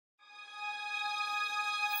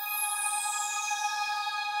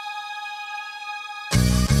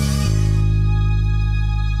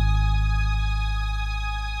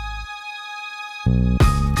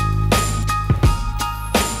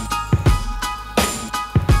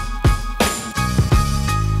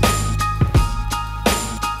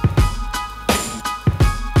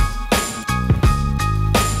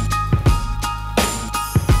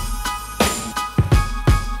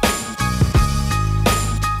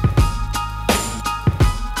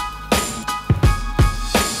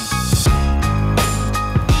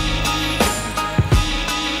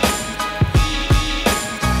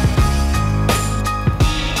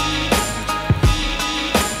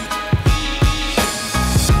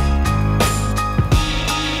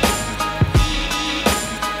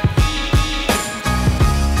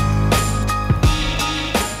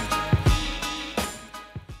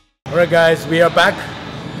Alright guys, we are back.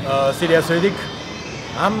 City Athletic.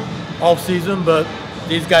 I'm off season, but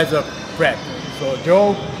these guys are prep. So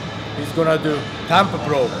Joe is gonna do Tampa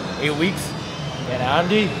Pro 8 weeks, and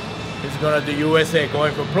Andy is gonna do USA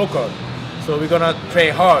going for Pro Card. So we're gonna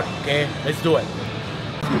train hard. Okay, let's do it.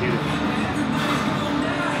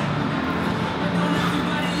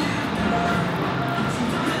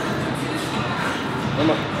 Come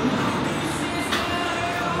on.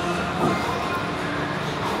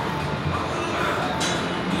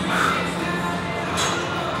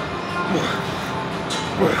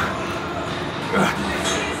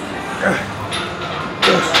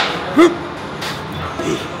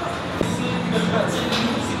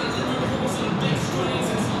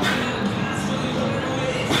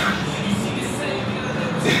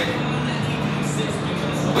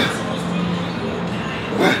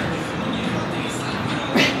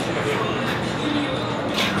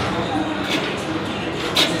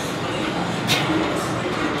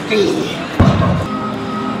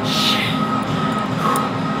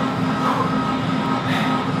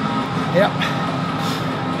 Yeah.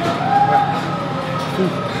 1,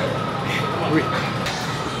 2, 3.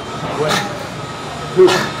 1,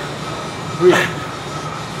 2, 3,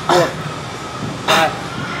 4, 5,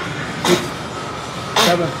 6,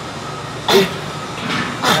 7, 8,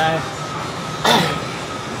 9,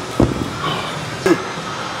 2,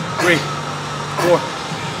 3, 4,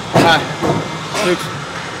 5, 6,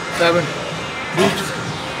 7, 8,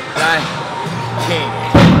 9, 10.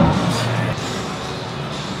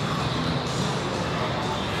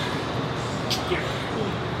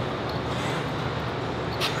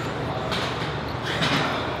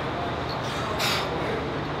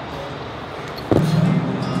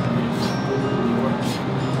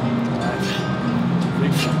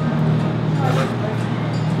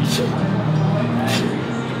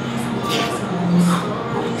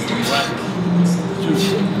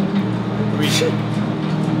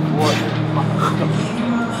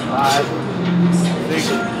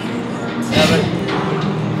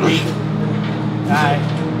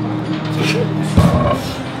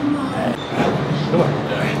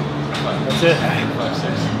 That's it.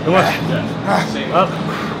 Come on. Up.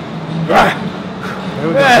 There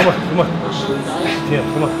we go. Come on. 10.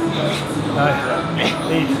 Come on. 9.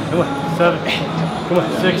 8. Come on. 7. Come on.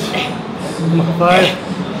 6. Come on. 5.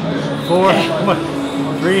 4. Come on.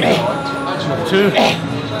 3. 2.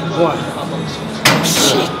 1.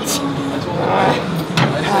 Shit.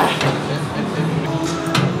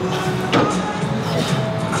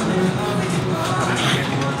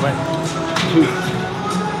 2,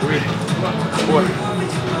 3, 4,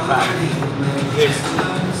 5, 6,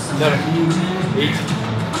 7, 8,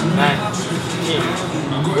 9, 10.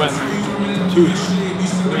 1, 2,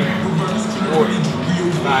 3, 4,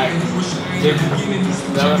 5, 6,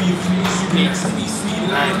 7, 8,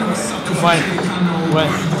 9,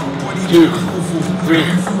 1, 2, 3,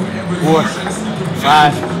 4,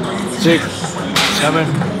 5, 6, 7,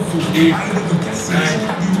 8, 9,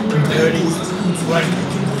 30, 1,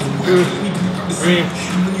 2, 3,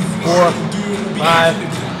 4, 5,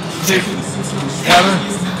 6, 7,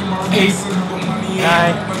 8,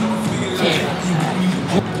 9, 10.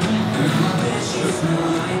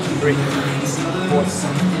 3, 4,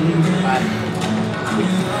 5, 6,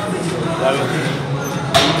 7,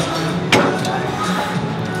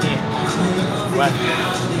 10. 1,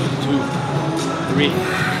 2, 3,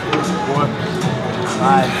 4,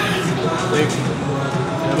 5, 6,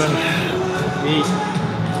 7, 8,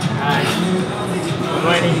 9,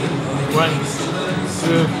 20, 1,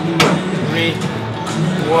 2, 3,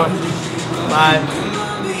 4, 5,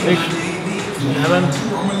 6, 7,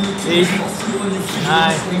 8,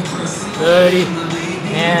 9, 30,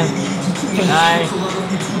 and 9,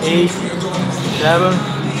 8, 7,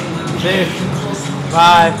 6,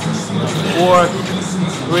 5, 4,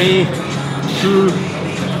 3, 2,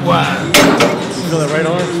 1. Feel that right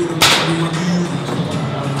arm?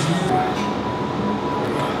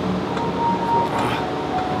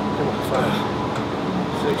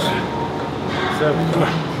 Come on.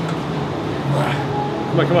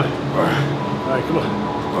 Come on, come on. All right, come on.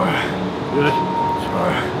 Good.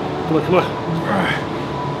 Come on.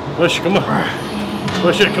 Push, come on.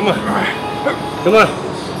 Push it, come on. Come on.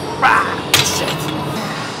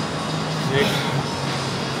 6,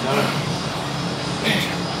 7, 8.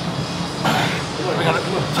 Come on, I got it,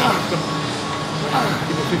 come on.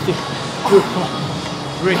 Give me 15. 2, come on.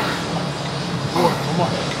 3, 4, come on.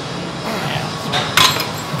 Yeah, that's right.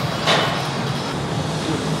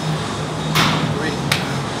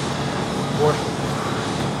 4,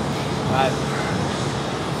 5,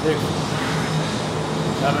 6,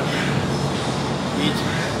 7, 8,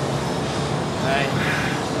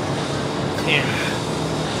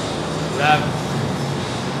 11,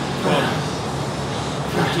 12,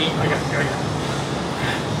 13,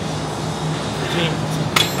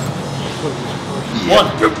 1,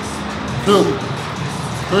 2,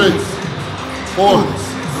 3, 4,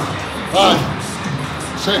 5,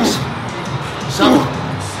 6, 7,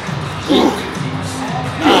 8,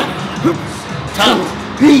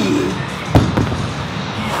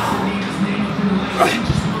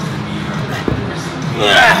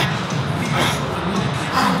 9,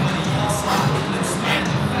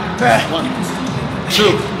 10. One,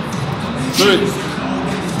 2, 3,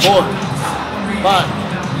 4, 5,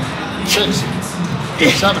 6,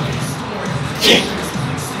 7, 8,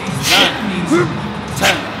 9,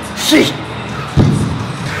 10.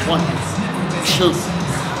 1, 2,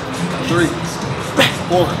 3,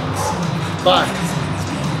 4, 5,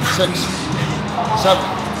 6, 7,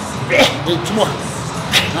 8. 2 more.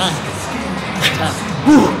 9, 10.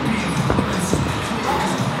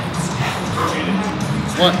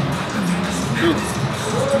 1, 2,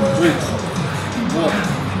 3, 4,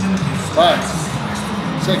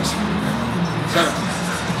 5, 6, 7,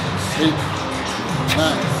 8,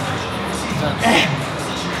 9, 10.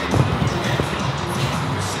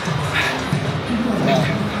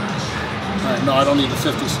 Alright, no, I don't need the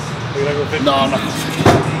 50s. You're gonna go 50? No, I'm not going 50.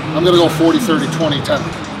 I'm going to go 40, 30, 20, 10. 2, 3,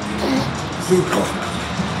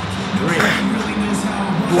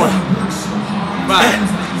 4, 5,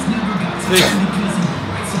 6,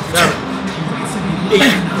 7, 8,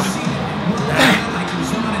 9,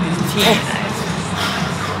 10.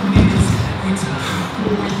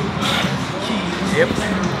 Yep.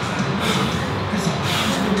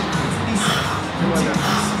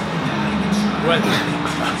 1,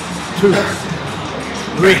 2,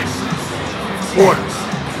 3, 4,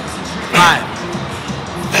 5,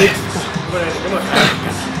 6,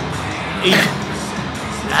 8,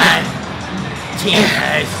 9,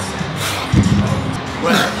 10.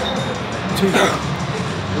 1, 2,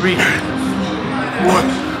 3, 4,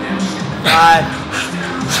 5,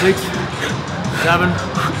 6, 7,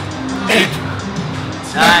 8,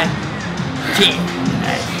 9, 10.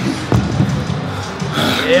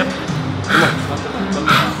 Yep. Come on.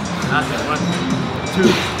 1, 2,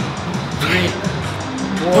 3,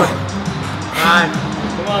 4,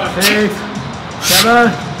 5, 6,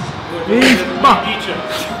 7, 8,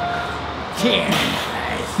 10.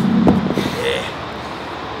 Yeah.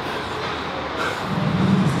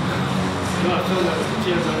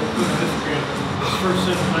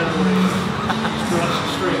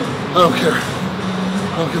 I don't care. I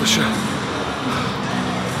don't give a shit.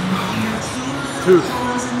 2,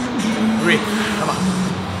 3, come on.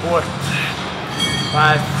 4,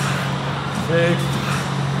 5, 6,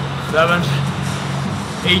 7,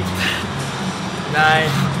 8, 9,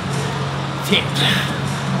 10.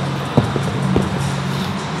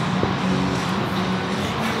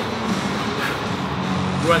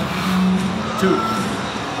 One, 2,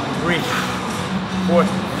 3, 4,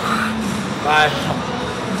 5,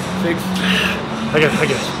 6. I got it.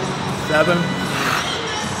 7,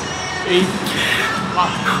 8,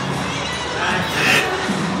 9,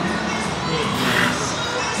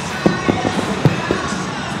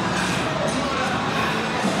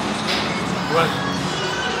 1,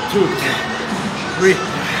 2, 3,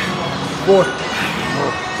 4,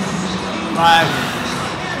 5,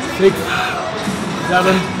 6,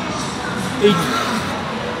 7, 8,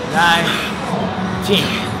 9, 10.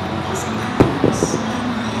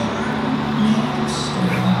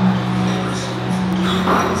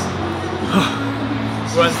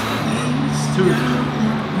 One, 2,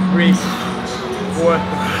 3, 4,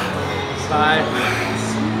 5,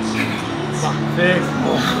 6,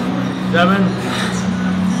 7,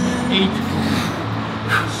 8,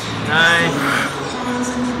 9,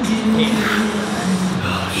 10.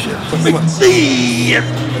 Oh shit. Come on.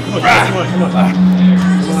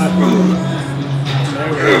 There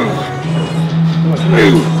we go. Come on.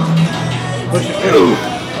 Push it through.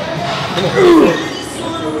 Come on.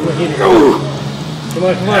 Come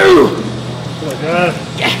on, God.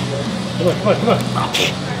 Come on. Okay.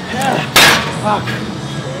 Fuck.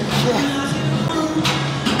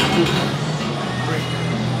 2, 3,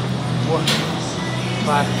 4,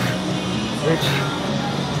 5, 6,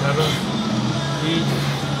 7, 8,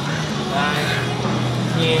 9,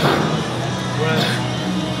 10. 1,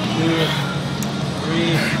 2,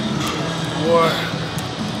 3, 4,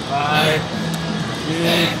 5,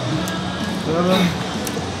 6, 7,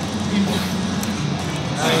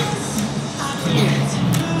 9, 10.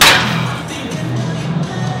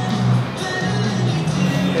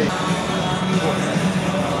 Okay. 4,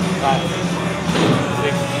 5,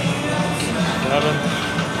 6, 7,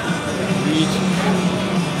 8,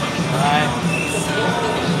 9,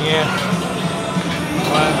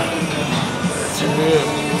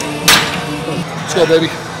 go, baby.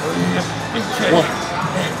 1,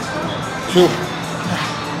 2,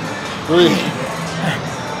 3,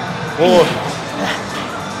 4,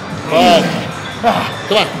 5.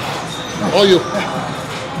 Come on. All you.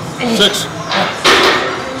 6,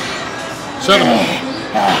 7,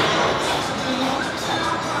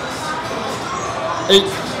 8.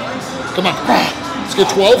 Come on. Let's get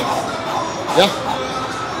 12. Yeah.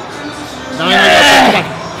 9. Come on.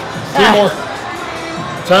 3 more.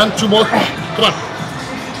 10. 2 more. Come on.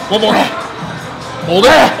 1 more. Hold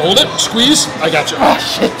it. Hold it. Squeeze. I got you. Oh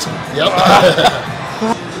shit. Yep.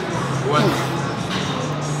 1,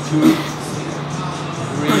 2,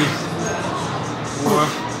 3, 4,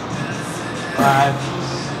 5,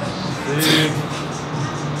 6,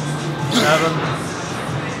 7,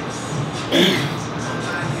 8,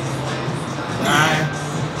 9,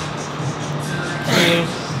 10,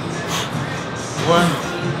 1.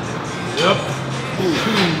 Yep.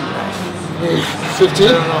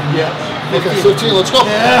 15? Yeah. Okay, 15. Let's go.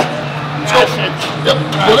 Yeah. Let's go. Yep.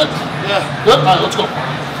 Put it. Yeah. Good. All right, let's go.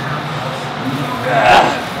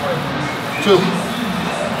 2,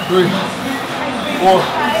 3, 4,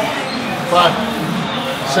 5,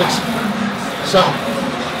 6, 7,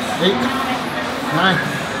 8, 9.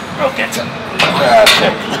 Okay. 10.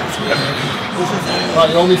 All right,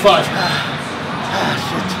 you owe me 5.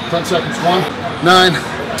 10 seconds. 1, 9,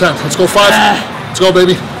 10. Let's go 5. Let's go,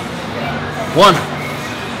 baby. 1,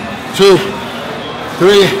 2,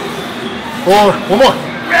 3, 4. One more.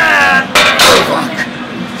 Fuck.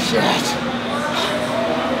 Shit.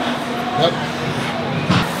 Yep.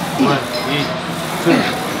 1, 2,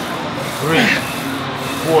 3,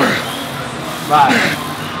 4, 5,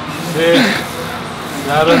 6,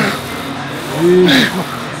 7, 8,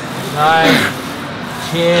 9,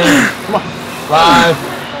 10, 5,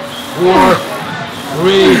 4,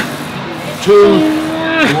 3, 2,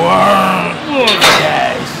 1.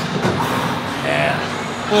 Guys. Yeah.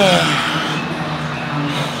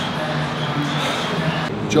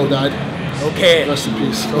 Joe died. Okay. Rest in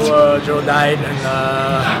peace. So Joe died,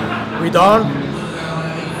 and we done.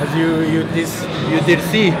 As you did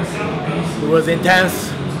see, it was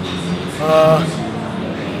intense.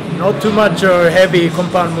 Not too much heavy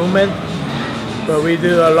compound movement, but we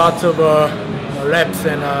did a lot of reps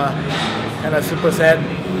and kind of superset.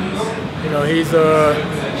 You know, he's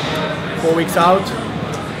 4 weeks out,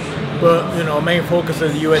 but you know, main focus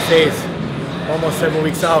is USA's almost 7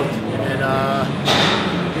 weeks out, and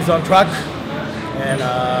he's on track, and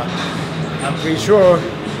I'm pretty sure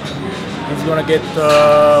he's gonna get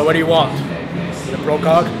what he wants, the pro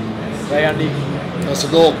card, right, Andy? That's the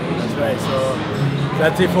goal. That's right. So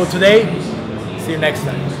that's it for today. See you next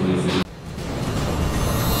time.